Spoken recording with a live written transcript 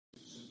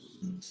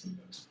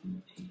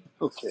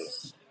Okay,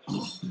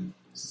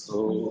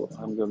 so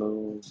I'm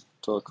gonna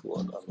talk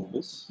about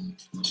Anubis.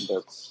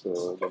 That's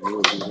the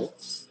new hero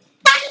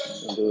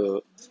in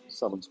the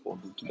summons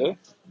portal today.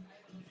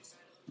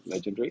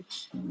 Legendary,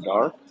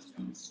 Dark,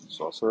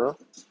 Sorcerer,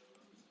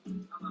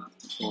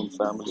 own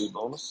family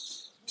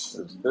bonus.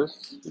 Is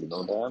this? We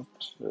know that.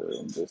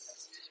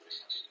 This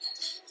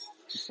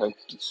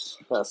effect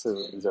passive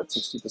is at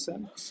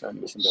 60%,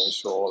 and listen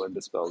damage to all and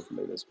dispels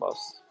the latest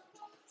buffs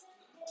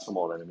from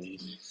all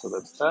enemies. So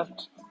that's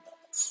that.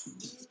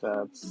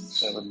 Stats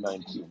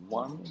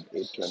 791,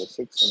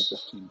 826, and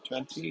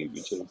 1520,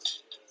 which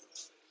is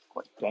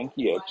quite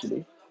tanky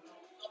actually.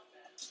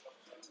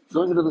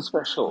 Going into the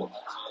special,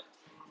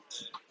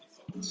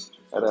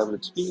 at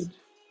average speed,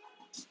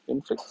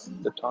 inflicts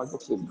the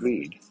target with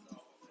greed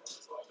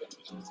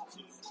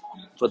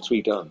for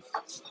 3 turns.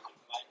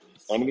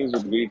 Enemies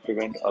with greed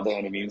prevent other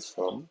enemies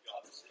from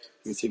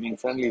receiving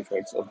friendly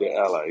effects of their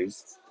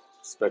allies'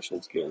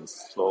 special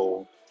skills.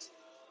 So,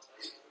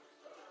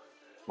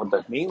 what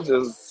that means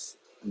is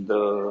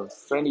the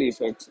friendly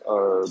effects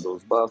are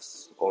those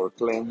buffs or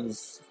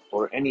cleanse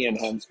or any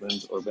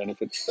enhancements or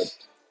benefits that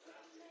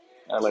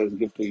allies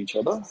give to each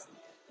other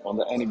on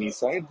the enemy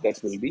side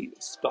that will be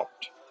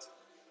stopped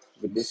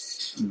with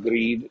this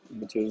greed,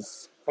 which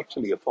is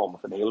actually a form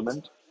of an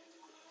ailment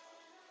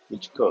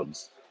which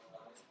curbs.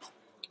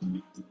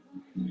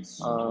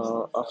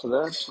 After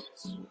that,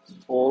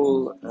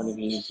 all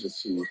enemies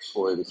receive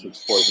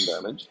 486 poison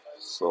damage.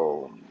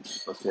 So,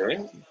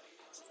 okay.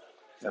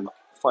 And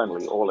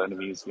finally, all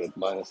enemies get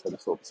minus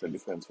 34%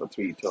 defense for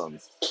 3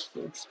 turns.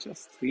 So it's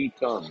just 3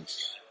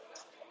 turns.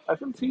 I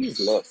think 3 is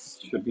less.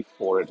 Should be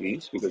 4 at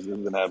least because this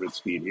is an average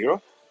speed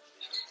hero.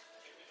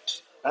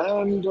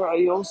 And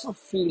I also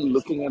feel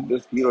looking at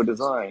this hero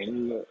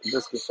design,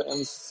 this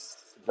defense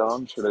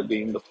down should have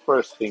been the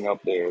first thing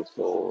up there.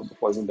 So the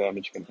poison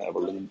damage can have a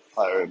little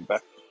higher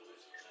impact.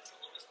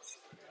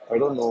 I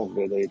don't know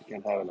whether it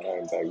can have an higher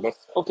impact, but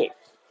okay.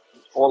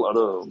 All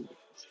other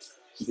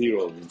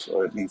heroes,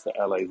 or at least the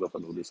allies of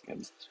Anubis,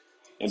 can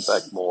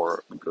impact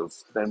more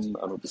because then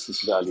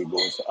Anubis' value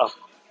goes up,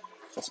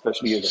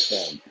 especially as a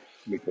tank.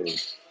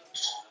 Because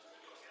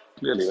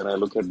clearly, when I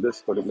look at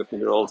this particular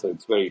figure, also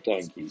it's very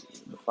tanky.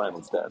 The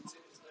final stats.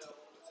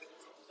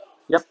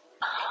 Yep,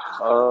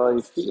 I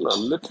feel a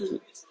little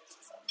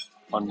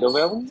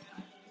underwhelmed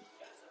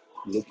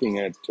looking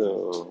at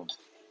the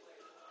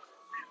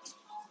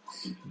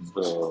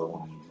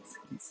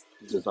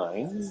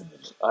design.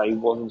 I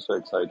wasn't so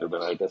excited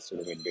when I tested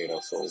him in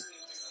beta, so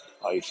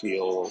I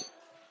feel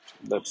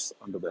that's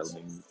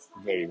underwhelming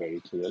very, very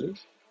clearly.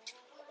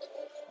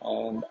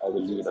 And I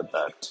will leave it at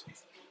that.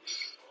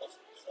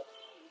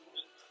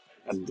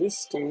 At this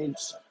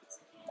stage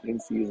in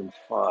season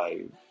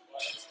 5,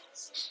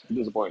 I'm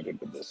disappointed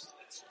with this.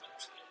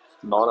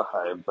 Not a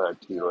high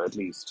impact hero, at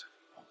least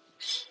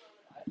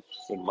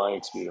in my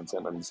experience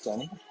and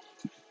understanding.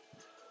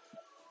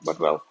 But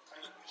well,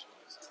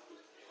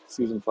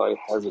 season 5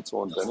 has its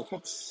own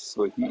benefits,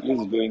 so he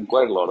is doing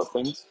quite a lot of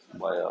things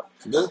via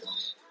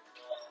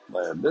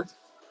this,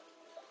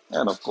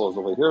 and of course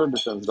over here,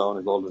 defense down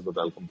is always a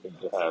welcome thing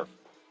to have,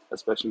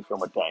 especially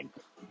from a tank.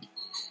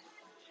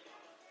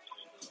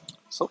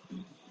 So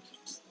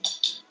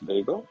there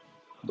you go.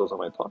 Those are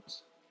my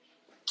thoughts.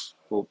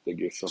 Hope they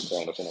give some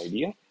kind of an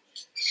idea.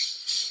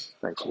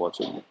 Thanks for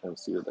watching and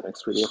see you in the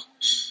next video.